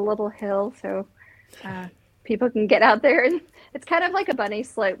 there's a little hill, so people can get out there, and it's kind of like a bunny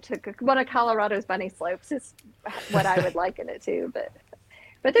slope. One of Colorado's bunny slopes is what I would liken it to.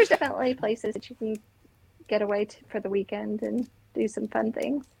 But there's definitely places that you can get away for the weekend and do some fun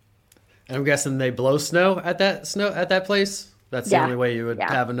things. And I'm guessing they blow snow at that place. That's the only way you would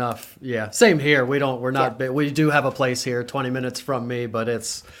have enough. Yeah. Same here. We do have a place here 20 minutes from me, but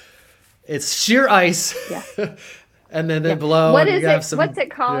it's sheer ice. Yeah. And then they blow. What is it? What's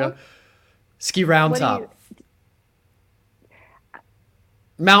it called? Ski Round Top.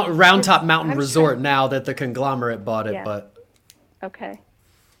 Round Top Mountain Resort now that the conglomerate bought it, but. Okay.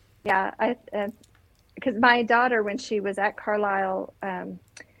 Yeah. Because my daughter, when she was at Carlisle,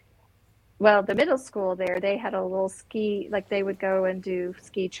 the middle school there, they had a little ski, like they would go and do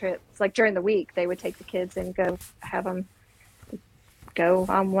ski trips. Like during the week, they would take the kids and have them go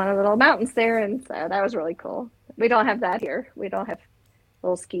on one of the little mountains there. And so that was really cool. We don't have that here. We don't have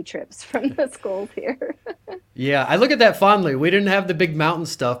little ski trips from the schools here. Yeah, I look at that fondly. We didn't have the big mountain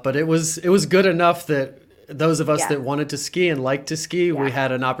stuff, but it was good enough that those of us that wanted to ski and liked to ski, we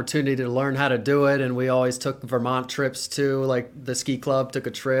had an opportunity to learn how to do it. And we always took Vermont trips too, like the ski club took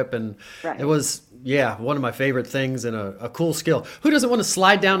a trip, and it was, one of my favorite things and a cool skill. Who doesn't want to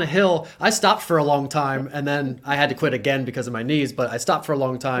slide down a hill? I stopped for a long time, and then I had to quit again because of my knees, but I stopped for a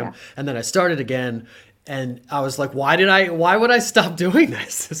long time and then I started again. And I was like, why would I stop doing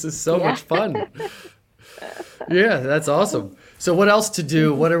this? This is so much fun. Yeah, that's awesome. So what else to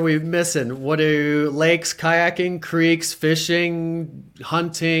do? What are we missing? What are lakes, kayaking, creeks, fishing,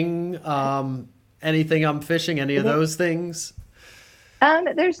 hunting, anything I'm fishing, any of those things?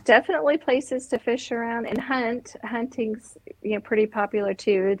 There's definitely places to fish around and hunt. Hunting's pretty popular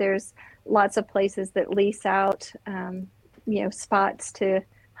too. There's lots of places that lease out spots to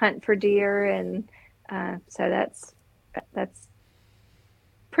hunt for deer, and so that's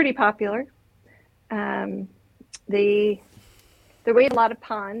pretty popular. We have a lot of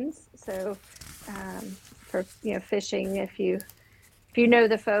ponds, so for fishing, if you know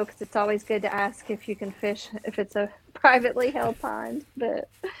the folks, it's always good to ask if you can fish if it's a privately held pond. But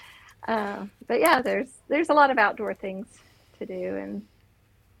yeah, there's a lot of outdoor things to do,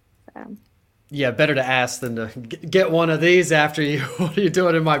 and better to ask than to get one of these after you. What are you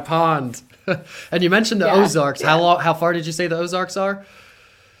doing in my pond? And you mentioned the Ozarks. Yeah. How far did you say the Ozarks are?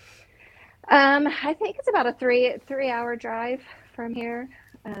 I think it's about a 3-hour drive from here.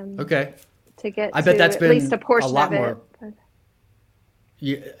 Okay. To get I bet that's been at least a portion a lot of it. More.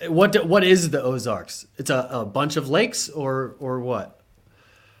 Yeah. What is the Ozarks? It's a bunch of lakes or what?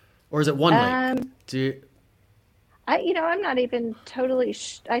 Or is it one lake? I'm not even totally.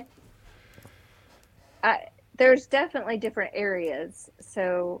 There's definitely different areas.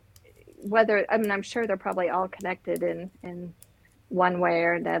 So I'm sure they're probably all connected in one way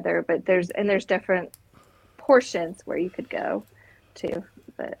or another, but there's different portions where you could go to,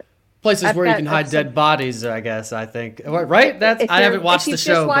 but places where you can hide dead bodies, I guess. I think, right? I haven't watched the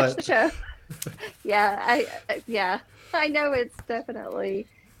show, but the show. I know it's definitely.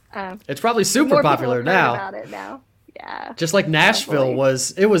 It's probably super popular now. About it now. Yeah. Just like Nashville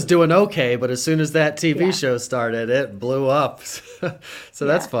was doing okay, but as soon as that TV show started, it blew up. So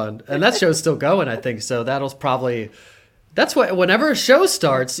that's fun, and that show's still going, I think. So that's what. Whenever a show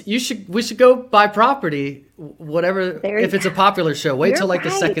starts, we should go buy property. Whatever, if it's a popular show, wait till like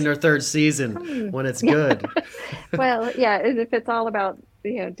the second or third season when it's good. Well, yeah, and if it's all about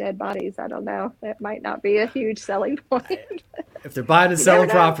dead bodies, I don't know. That might not be a huge selling point. If they're buying and selling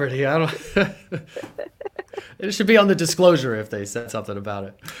property, I don't. It should be on the disclosure if they said something about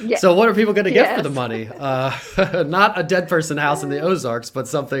it. Yeah. So what are people going to get for the money? Not a dead person house in the Ozarks, but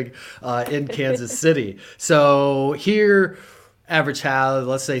something in Kansas City. So here, average house,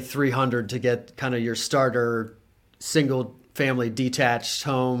 let's say 300 to get kind of your starter single family detached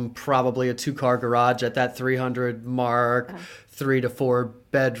home, probably a 2-car garage at that 300 mark, 3 to 4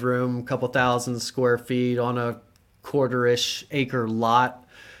 bedroom, couple thousand square feet on a quarter-ish acre lot.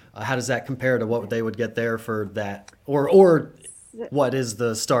 How does that compare to what they would get there for that? Or what is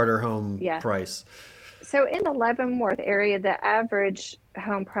the starter home price? So in the Leavenworth area, the average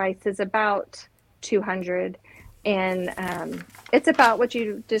home price is about $200, and it's about what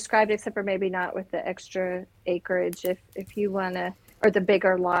you described, except for maybe not with the extra acreage if you want to, or the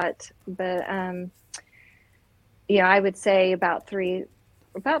bigger lot. But I would say about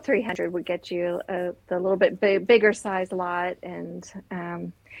 300 would get you the little bit bigger size lot. And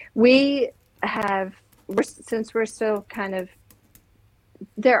we since we're still kind of,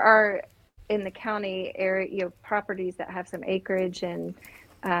 there are in the county area, properties that have some acreage, and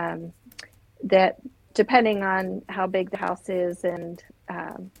that depending on how big the house is and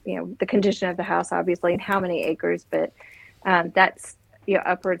the condition of the house, obviously, and how many acres, but that's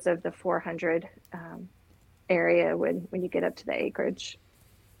upwards of the 400 area when you get up to the acreage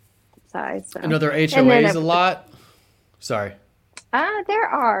size. So. And are there HOAs a lot? Sorry. There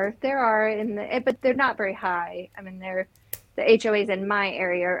are but they're not very high. I mean, the HOAs in my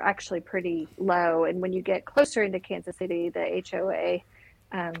area are actually pretty low, and when you get closer into Kansas City, the HOA,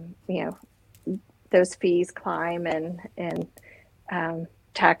 those fees climb, and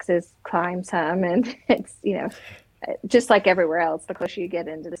taxes climb some, and it's just like everywhere else. The closer you get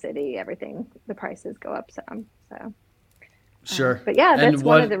into the city, the prices go up some. So sure, but yeah, that's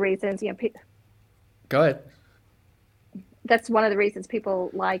one of the reasons. Go ahead. That's one of the reasons people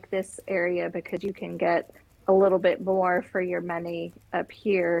like this area, because you can get a little bit more for your money up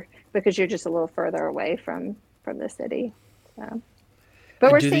here because you're just a little further away from the city. So,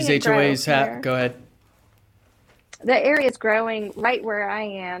 but we're seeing these HOAs have? Go ahead. The area is growing right where I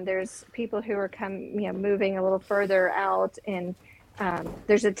am. There's people who are moving a little further out, and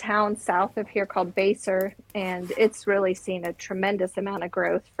there's a town south of here called Baser, and it's really seen a tremendous amount of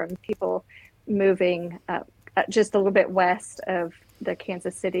growth from people moving just a little bit west of the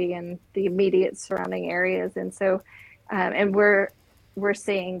Kansas City and the immediate surrounding areas. And so, and we're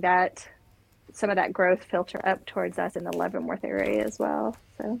seeing that some of that growth filter up towards us in the Leavenworth area as well.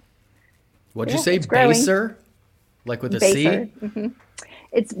 So, what'd you say, Baser? Like with a C? Mm-hmm.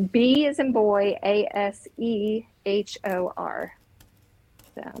 It's B as in boy, ASEHOR.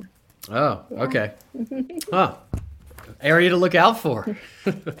 So. Oh, yeah. Okay. Huh. Area to look out for.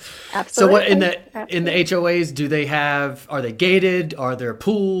 Absolutely. So what in the HOAs are they gated? Are there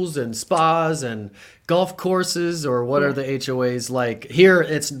pools and spas and golf courses, or what are the HOAs like? Here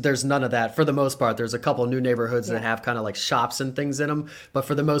there's none of that for the most part. There's a couple of new neighborhoods that have kind of like shops and things in them, but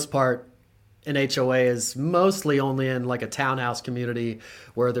for the most part an HOA is mostly only in like a townhouse community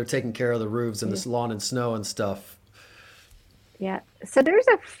where they're taking care of the roofs and the lawn and snow and stuff. Yeah. So there's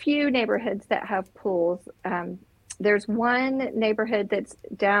a few neighborhoods that have pools. There's one neighborhood that's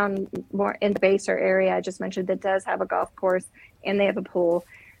down more in the Baser area I just mentioned that does have a golf course and they have a pool.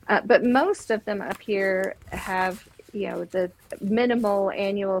 But most of them up here have, the minimal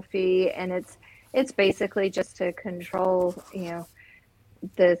annual fee, and it's basically just to control,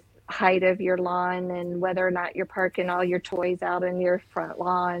 the height of your lawn and whether or not you're parking all your toys out in your front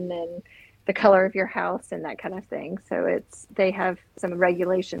lawn and the color of your house and that kind of thing. So they have some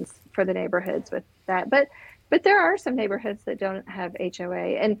regulations for the neighborhoods with that. But there are some neighborhoods that don't have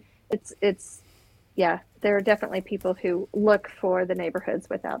HOA, and there are definitely people who look for the neighborhoods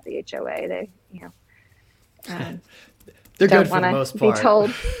without the HOA. They, they're good for the most part. Be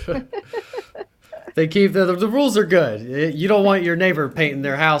told. They keep the rules are good. You don't want your neighbor painting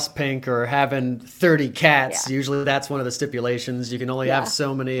their house pink or having 30 cats. Yeah. Usually that's one of the stipulations. You can only have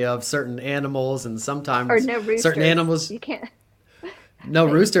so many of certain animals, and sometimes certain animals. You can't. No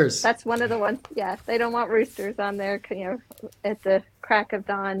roosters. That's one of the ones. Yeah, they don't want roosters on there, at the crack of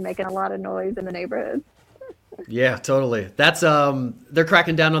dawn, making a lot of noise in the neighborhood. Yeah, totally. That's they're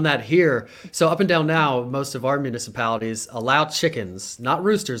cracking down on that here. So up and down now, most of our municipalities allow chickens, not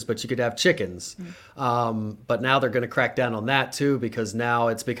roosters, but you could have chickens. But now they're going to crack down on that too, because now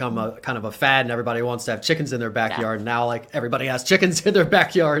it's become a kind of a fad, and everybody wants to have chickens in their backyard. Yeah. Now, like, everybody has chickens in their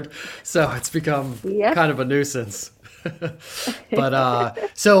backyard, so it's become kind of a nuisance. But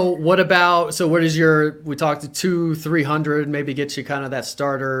so what is we talked to 300, maybe get you kind of that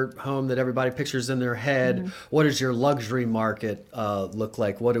starter home that everybody pictures in their head. Mm-hmm. What does your luxury market look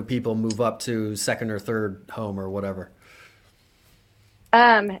like? What do people move up to, second or third home or whatever?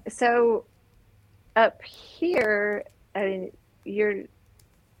 So up here,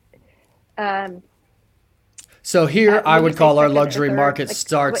 so here I would call our luxury market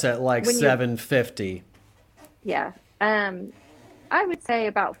starts at like 750. Yeah. I would say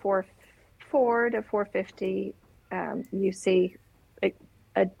about 4 to 450. You see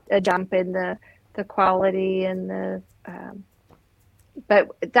a jump in the quality and but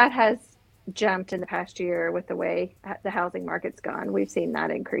that has jumped in the past year with the way the housing market's gone. We've seen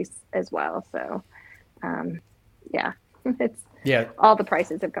that increase as well. So, all the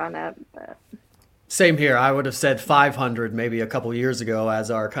prices have gone up. But. Same here. I would have said 500 maybe a couple years ago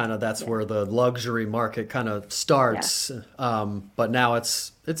as our kind of that's where the luxury market kind of starts. But now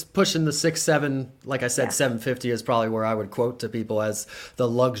it's pushing the 6, 7. Like I said, 750 is probably where I would quote to people as the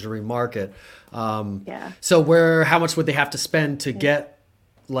luxury market. So how much would they have to spend to get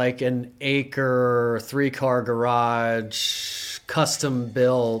like an acre, 3-car garage, custom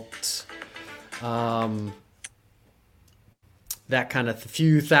built? That kind of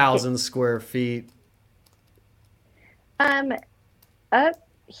few thousand square feet. Up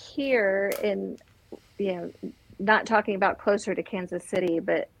here in, not talking about closer to Kansas City,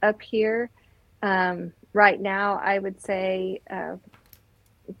 but up here, right now, I would say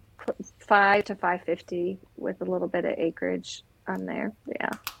 5 to 550 with a little bit of acreage on there. Yeah,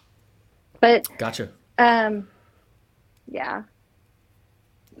 but gotcha. Yeah.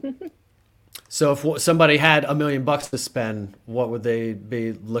 So if somebody had $1 million to spend, what would they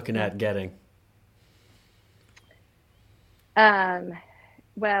be looking at getting?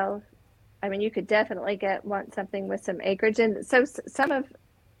 Well, I mean, you could definitely want something with some acreage. And so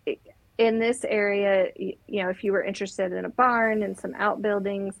in this area, if you were interested in a barn and some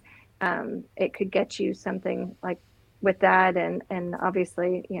outbuildings, it could get you something like with that. And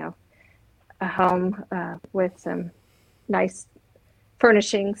obviously, a home, with some nice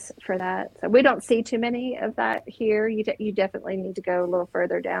furnishings for that. So we don't see too many of that here. You definitely need to go a little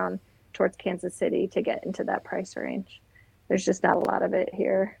further down towards Kansas City to get into that price range. There's just not a lot of it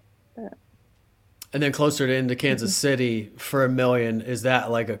here. And then closer into Kansas City for $1 million, is that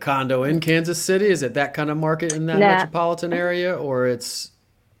like a condo in Kansas City? Is it that kind of market in that metropolitan area, or it's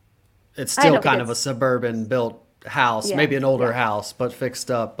still kind of a suburban built house, maybe an older house, but fixed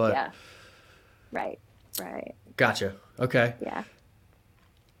up? But right. Gotcha. Okay. Yeah.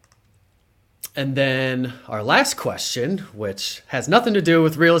 And then our last question, which has nothing to do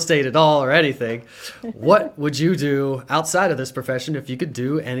with real estate at all or anything. What would you do outside of this profession if you could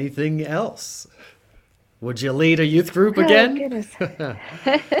do anything else? Would you lead a youth group again? Goodness.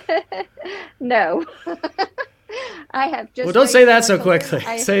 No. I have just. Well, don't say that so quickly.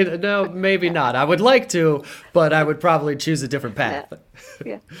 Say no, maybe not. I would like to, but I would probably choose a different path.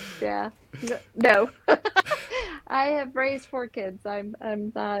 Yeah. No. I have raised 4 kids. I'm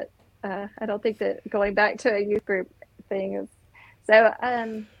not. I don't think that going back to a youth group thing is. So,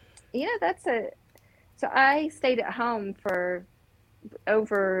 So I stayed at home for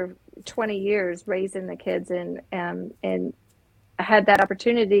over 20 years raising the kids, and I had that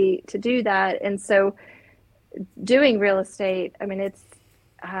opportunity to do that. And so doing real estate, I mean, it's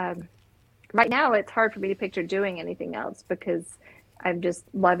right now it's hard for me to picture doing anything else because I'm just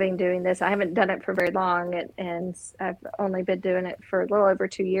loving doing this. I haven't done it for very long, and I've only been doing it for a little over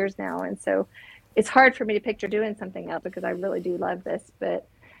 2 years now. And so it's hard for me to picture doing something else because I really do love this. But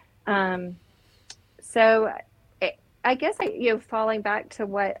so I guess falling back to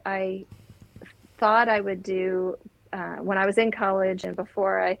what I thought I would do when I was in college and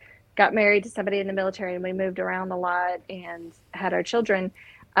before I got married to somebody in the military and we moved around a lot and had our children,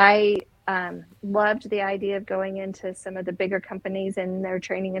 I loved the idea of going into some of the bigger companies and their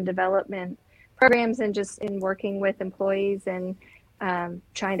training and development programs and just in working with employees and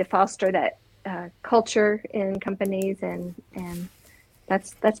trying to foster that culture in companies. And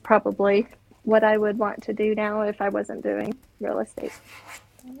that's probably what I would want to do now if I wasn't doing real estate.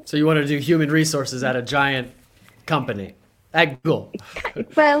 So you want to do human resources at a giant company at Google?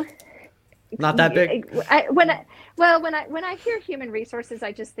 Well, not that big. When I hear human resources,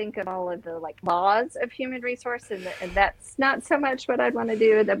 I just think of all of the laws of human resources, and that's not so much what I'd want to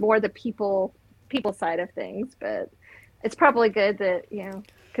do. The more the people side of things, but it's probably good that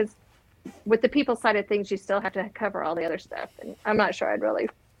because with the people side of things, you still have to cover all the other stuff, and I'm not sure I'd really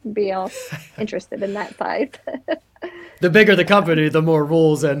be all interested in that side. The bigger the company, the more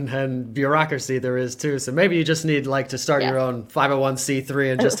rules and bureaucracy there is too. So maybe you just need to start your own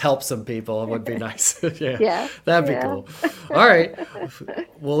 501c3 and just help some people. It would be nice. Yeah, that'd be cool. All right.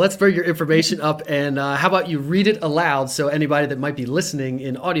 Well, let's bring your information up, and how about you read it aloud so anybody that might be listening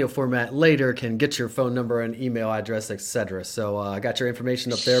in audio format later can get your phone number and email address, etc. So I got your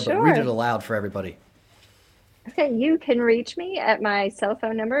information up there, but read it aloud for everybody. Okay, you can reach me at my cell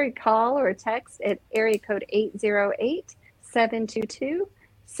phone number, call or text at area code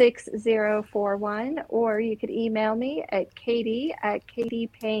 808-722-6041, or you could email me at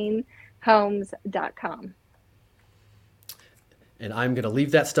katie@katiepaynehomes.com. And I'm going to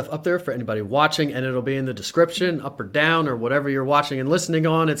leave that stuff up there for anybody watching, and it'll be in the description, up or down, or whatever you're watching and listening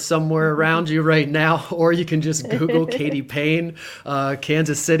on. It's somewhere around you right now, or you can just Google Katie Payne,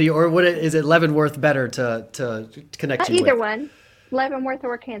 Kansas City, or is it Leavenworth better to connect you with? Either one. Leavenworth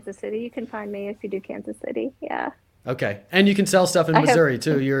or Kansas City. You can find me if you do Kansas City. Yeah. Okay. And you can sell stuff in Missouri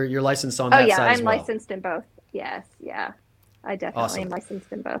too. You're licensed on Oh that yeah, side as I'm well. licensed in both. Yes. Yeah. I definitely Awesome. am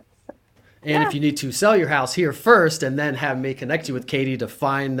licensed in both. So, And yeah. if you need to sell your house here first and then have me connect you with Katie to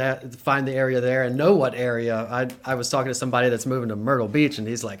find the area there and know what area. I was talking to somebody that's moving to Myrtle Beach and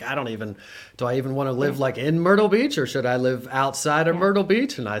he's like, do I even want to live like in Myrtle Beach or should I live outside of Yeah. Myrtle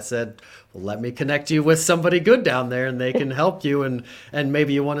Beach? And I said, well, let me connect you with somebody good down there and they can help you and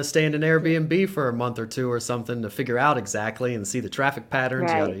maybe you want to stay in an Airbnb for a month or two or something to figure out exactly and see the traffic patterns,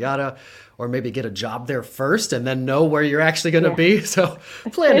 yada Right. yada. Or maybe get a job there first and then know where you're actually going to Yeah. be. So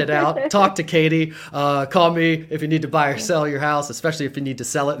plan it out. Talk to Katie. Call me if you need to buy or sell your house, especially if you need to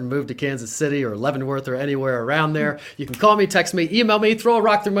sell it and move to Kansas City or Leavenworth or anywhere around there. You can call me, text me, email me, throw a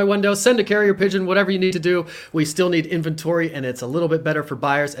rock through my window, send a carrier pigeon, whatever you need to do. We still need inventory and it's a little bit better for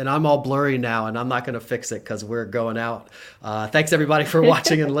buyers. And I'm all blurry now and I'm not going to fix it because we're going out. Thanks everybody for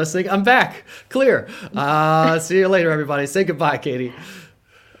watching and listening. I'm back. Clear. See you later, everybody. Say goodbye, Katie.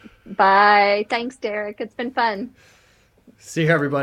 Bye. Thanks, Derek. It's been fun. See you, everybody.